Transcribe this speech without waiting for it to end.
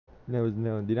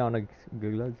Di na ako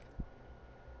nag-gloves.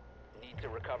 Need to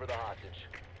recover the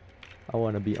hostage. I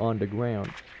wanna be on the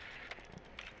ground.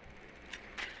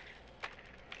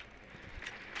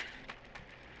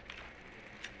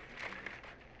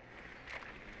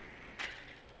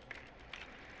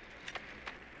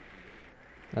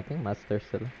 I think master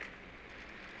sila.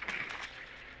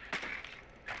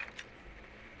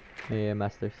 Yeah,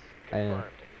 masters. Ayun.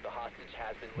 Confirmed. The hostage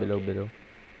has been Below. located.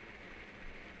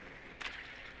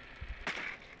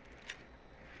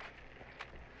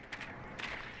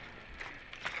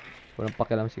 Walang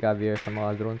pakialam si Javier sa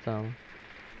mga drones na.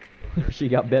 She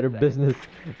got better business.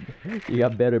 She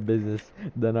got better business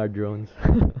than our drones.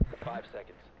 5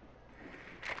 seconds.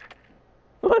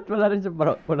 What?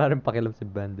 Wala rin pakialam si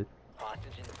Bandit.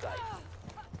 Hostage in sight.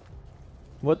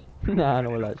 What?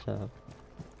 Wala siya.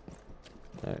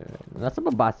 Nasa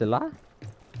baba sila?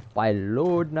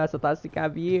 Lord, nasa taas si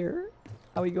Javier.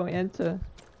 How we gonna enter?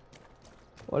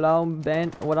 Wala akong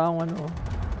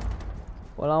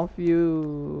wala akong few.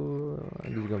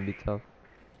 This is gonna be tough.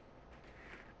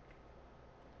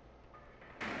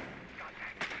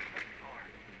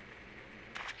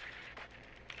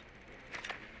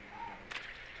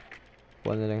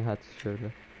 One na lang hats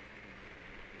surely.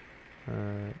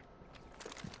 Alright.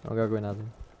 Ano gagawin natin?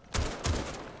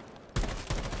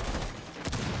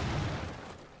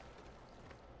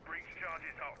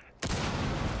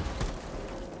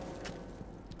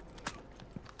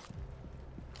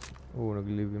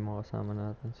 Nag-leave yung mga kasama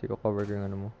natin. Sige, cover ko yung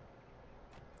ano mo.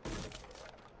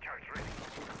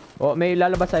 Oh, may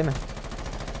lalabas sa'yo, man.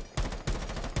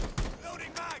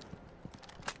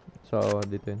 So,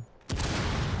 dito yun.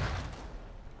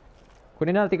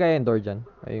 Kunin natin kaya yung door dyan.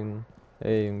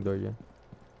 Yung door dyan.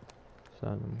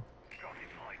 Saan mo?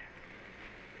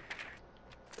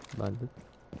 Bandit.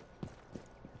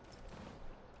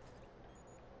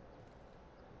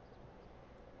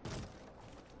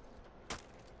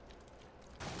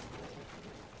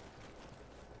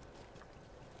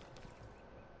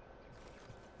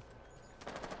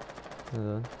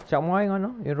 Check mo nga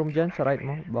yung yung room dyan sa right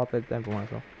mo. Baka pwede tayong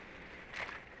pumasok.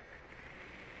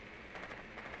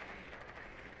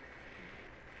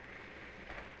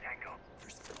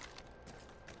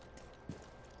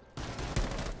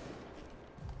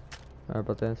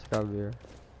 Patayin si Javier.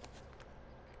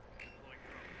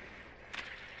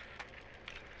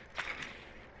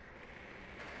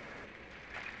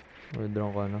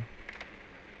 Withdraw ko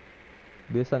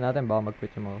bilisan natin, baka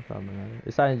mag-quit yung mga kasama natin.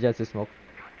 Isa na dyan si Smoke.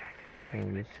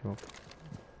 Ayun, Smoke.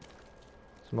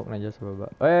 Smoke na dyan sa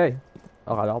baba. Ay!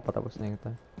 Akala ko patapos na yung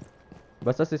time.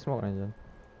 Basta si Smoke na dyan.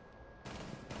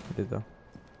 Dito.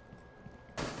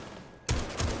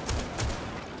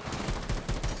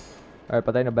 Alright,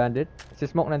 patay na Bandit. Si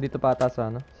Smoke nandito pa ata sa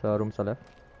sa room sa left.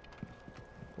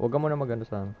 Huwag ka muna maganda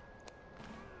sa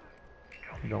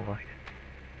Doon ka.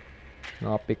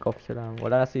 Naka-pick off sila.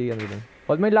 Wala na si din.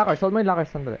 Hold mo yung lockers,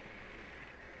 sandali.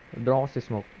 Draw ko si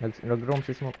Smoke. Nag-roam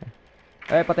si Smoke eh.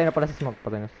 Patay na pala si Smoke.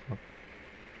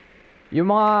 Yung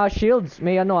mga shields,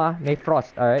 may may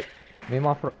frost, alright? May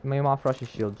mga frost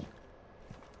shields.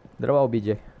 Dalawa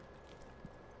OBJ.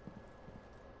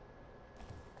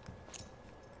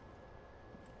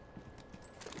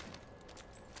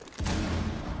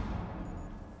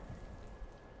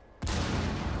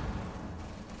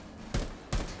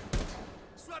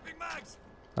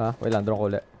 Wait lang, draw ko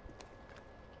ulit.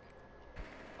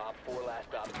 Op 4 last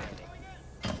stop standing.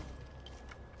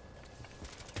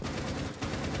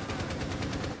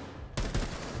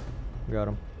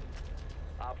 Got him.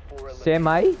 Op 4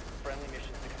 Semi? Friendly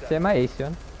mission success. Semi ace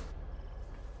yun.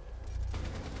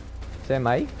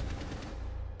 Semi?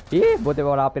 Buti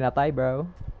wala ka pinatay, bro.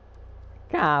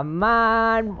 Come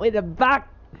on! With the back!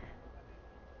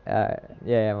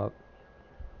 Yeah.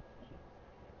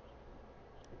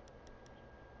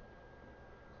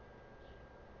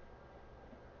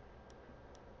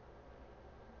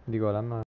 Hindi ko alam